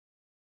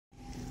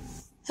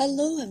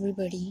Hello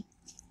everybody,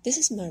 this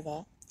is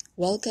Marva.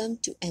 Welcome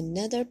to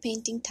another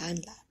painting time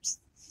lapse.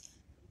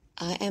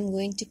 I am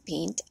going to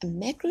paint a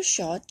macro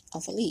shot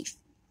of a leaf.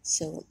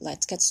 So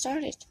let's get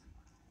started.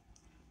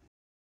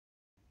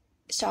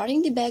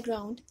 Starting the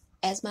background,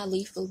 as my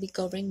leaf will be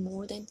covering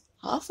more than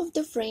half of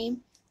the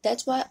frame,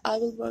 that's why I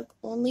will work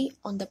only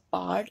on the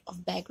part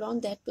of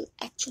background that will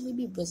actually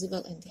be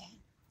visible in there.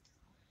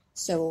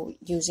 So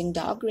using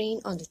dark green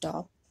on the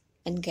top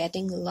and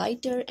getting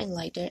lighter and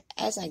lighter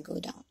as I go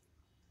down.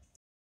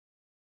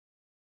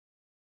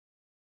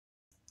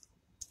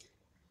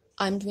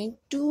 I'm doing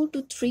 2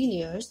 to 3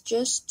 layers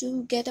just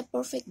to get a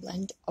perfect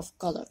blend of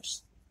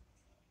colors.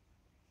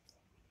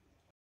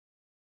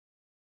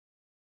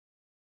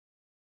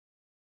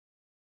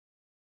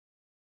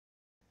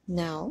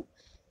 Now,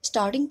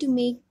 starting to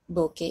make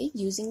bouquet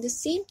using the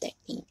same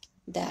technique,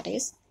 that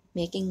is,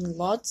 making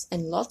lots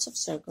and lots of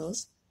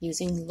circles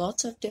using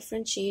lots of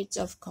different shades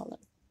of color.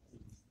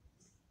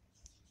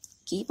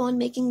 Keep on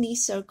making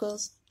these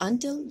circles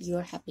until you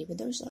are happy with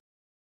the result.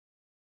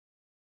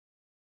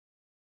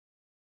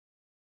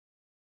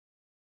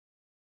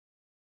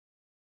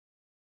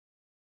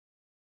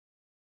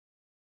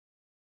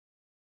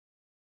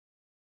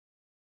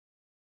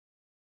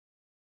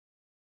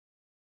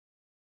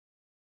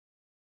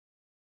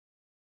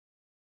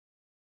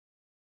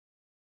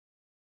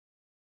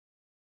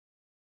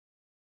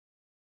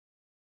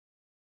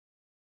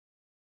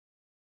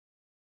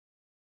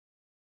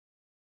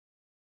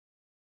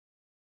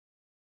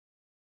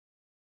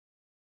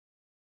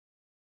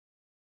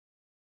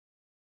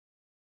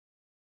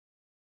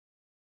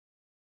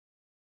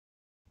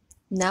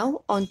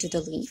 Now onto the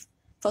leaf.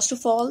 First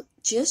of all,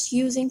 just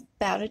using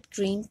parrot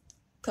green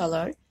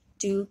color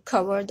to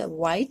cover the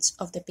whites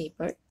of the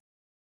paper.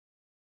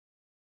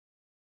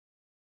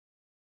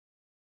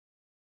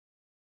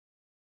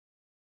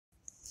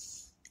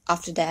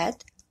 After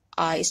that,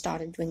 I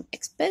started doing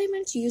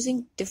experiments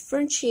using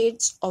different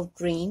shades of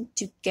green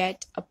to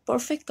get a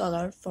perfect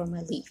color for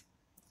my leaf.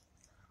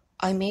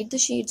 I made the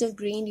shades of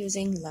green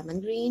using lemon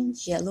green,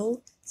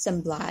 yellow,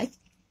 some black,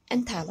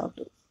 and phthalo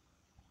blue.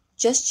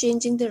 Just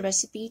changing the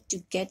recipe to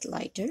get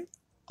lighter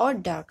or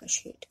darker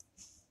shade.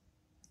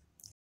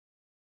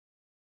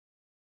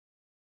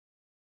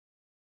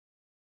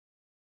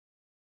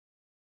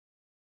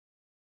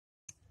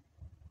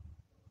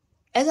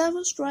 As I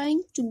was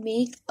trying to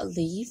make a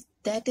leaf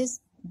that is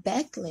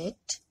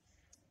backlit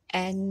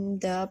and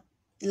the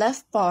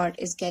left part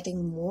is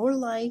getting more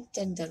light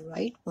than the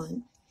right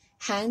one,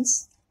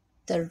 hence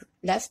the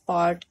left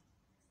part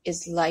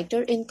is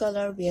lighter in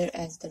color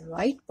whereas the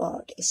right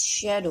part is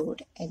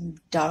shadowed and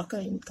darker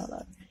in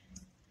color.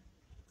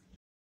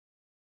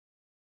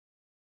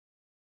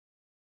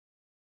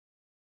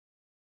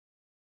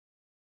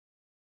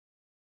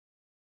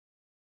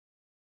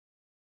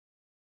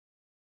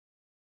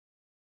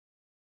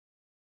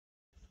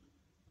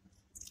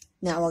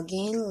 Now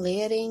again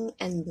layering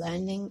and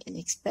blending and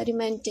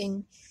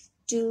experimenting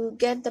to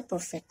get the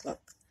perfect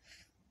look.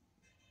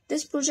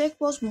 This project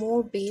was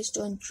more based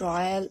on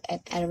trial and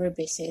error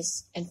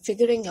basis and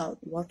figuring out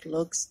what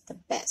looks the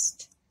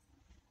best.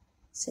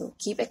 So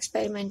keep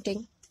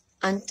experimenting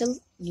until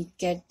you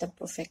get the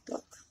perfect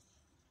look.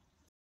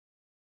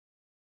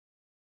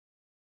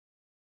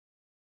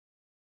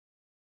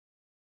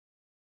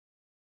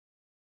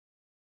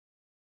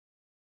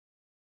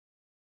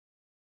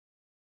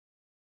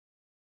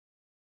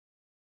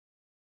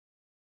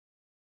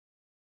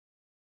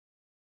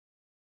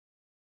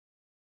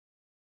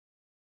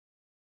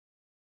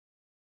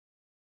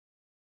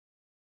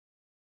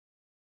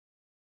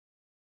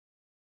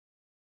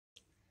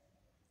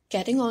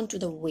 Getting on to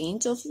the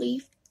veins of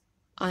leaf,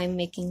 I'm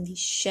making the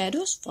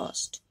shadows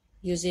first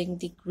using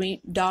the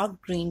dark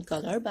green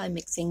color by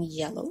mixing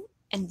yellow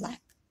and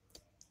black.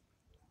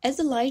 As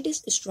the light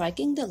is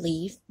striking the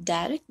leaf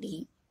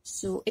directly,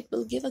 so it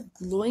will give a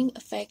glowing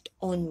effect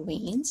on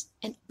veins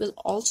and will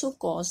also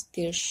cause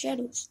their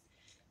shadows.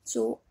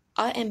 So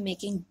I am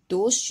making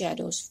those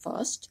shadows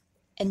first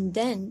and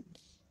then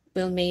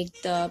will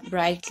make the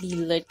brightly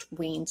lit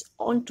veins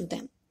onto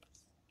them.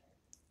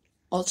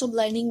 Also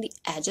blending the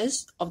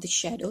edges of the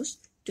shadows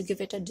to give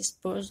it a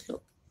dispersed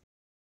look.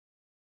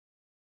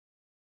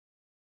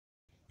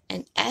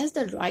 And as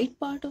the right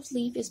part of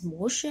leaf is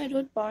more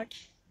shadowed part,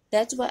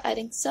 that's why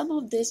adding some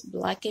of this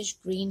blackish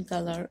green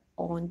color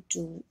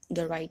onto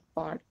the right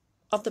part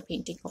of the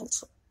painting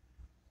also.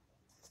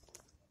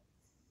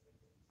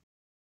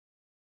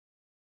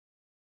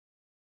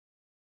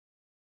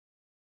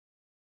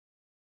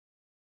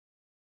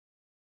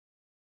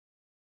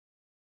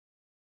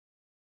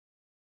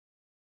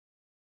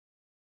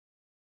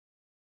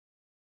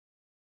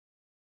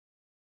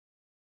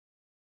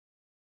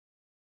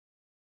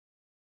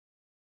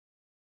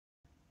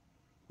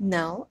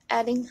 Now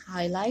adding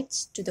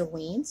highlights to the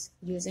veins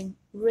using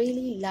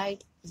really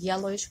light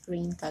yellowish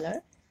green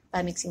color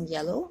by mixing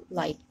yellow,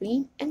 light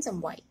green and some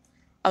white.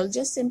 I'll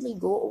just simply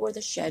go over the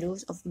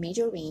shadows of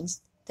major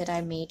veins that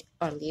I made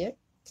earlier.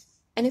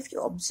 And if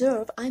you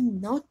observe,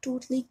 I'm not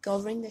totally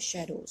covering the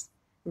shadows.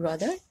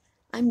 Rather,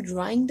 I'm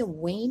drawing the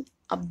vein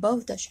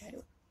above the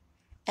shadow,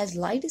 as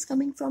light is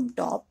coming from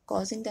top,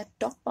 causing that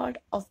top part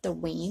of the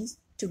veins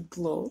to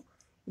glow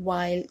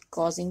while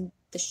causing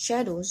the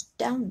shadows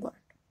downward.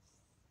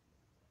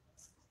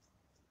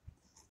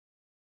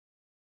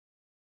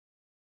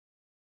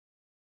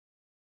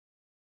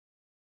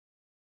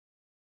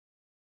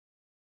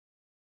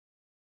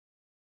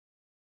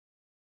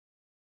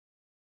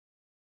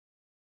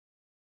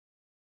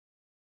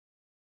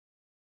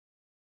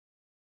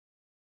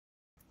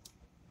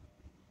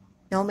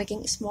 Now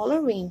making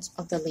smaller veins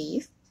of the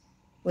leaf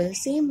with the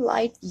same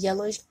light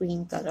yellowish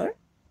green color.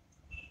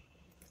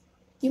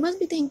 You must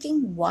be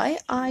thinking why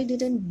I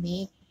didn't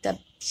make the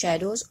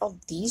shadows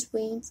of these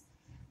veins.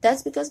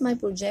 That's because my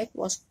project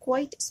was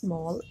quite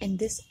small and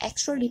this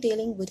extra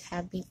detailing would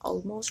have been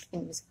almost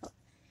invisible.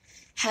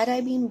 Had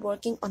I been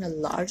working on a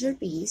larger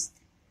piece,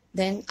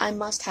 then I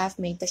must have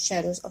made the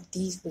shadows of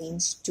these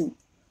veins too.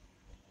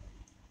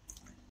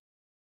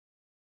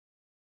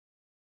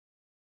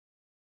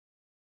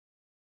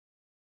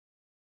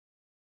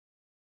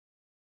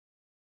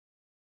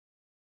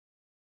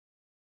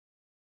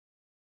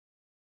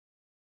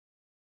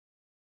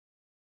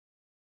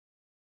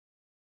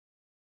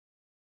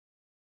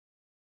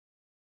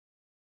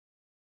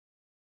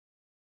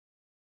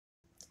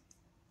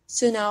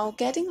 So now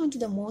getting on to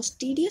the most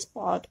tedious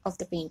part of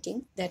the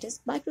painting, that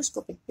is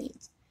microscopic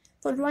veins.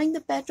 For drawing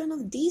the pattern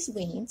of these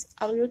veins,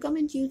 I will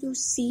recommend you to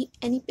see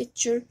any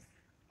picture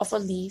of a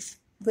leaf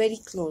very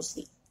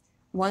closely.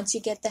 Once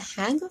you get the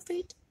hang of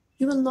it,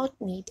 you will not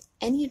need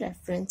any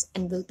reference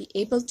and will be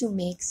able to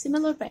make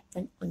similar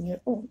pattern on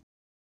your own.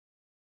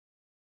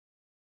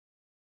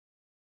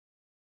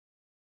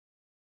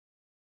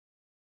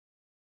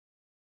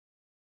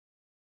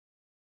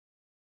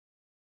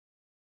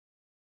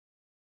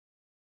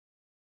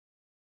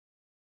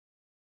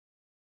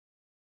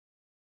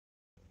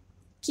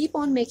 Keep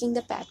on making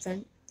the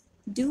pattern.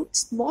 Do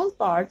small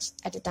parts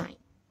at a time.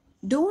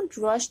 Don't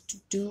rush to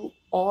do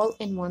all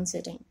in one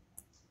sitting.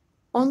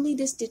 Only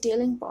this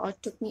detailing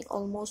part took me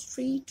almost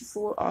 3 to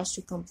 4 hours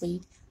to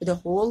complete with a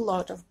whole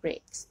lot of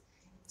breaks.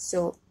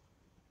 So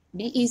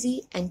be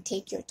easy and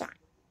take your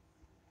time.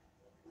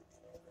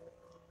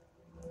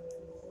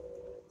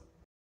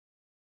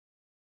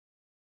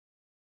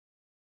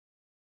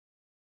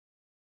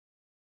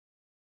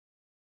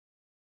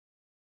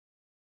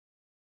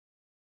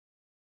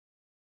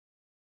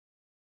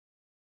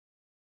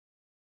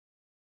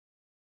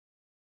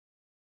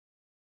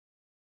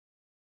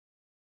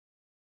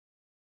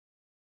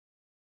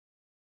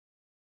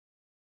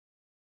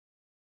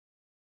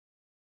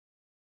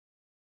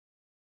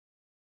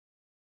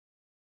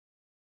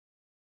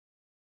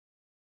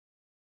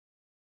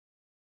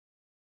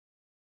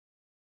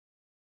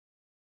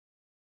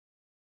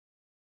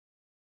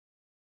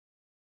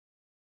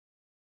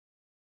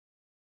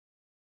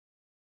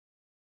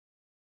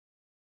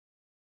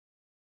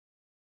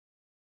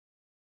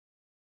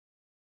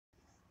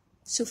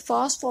 So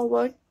fast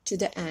forward to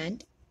the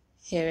end.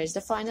 Here is the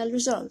final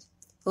result.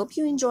 Hope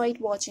you enjoyed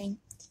watching.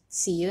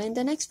 See you in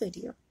the next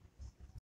video.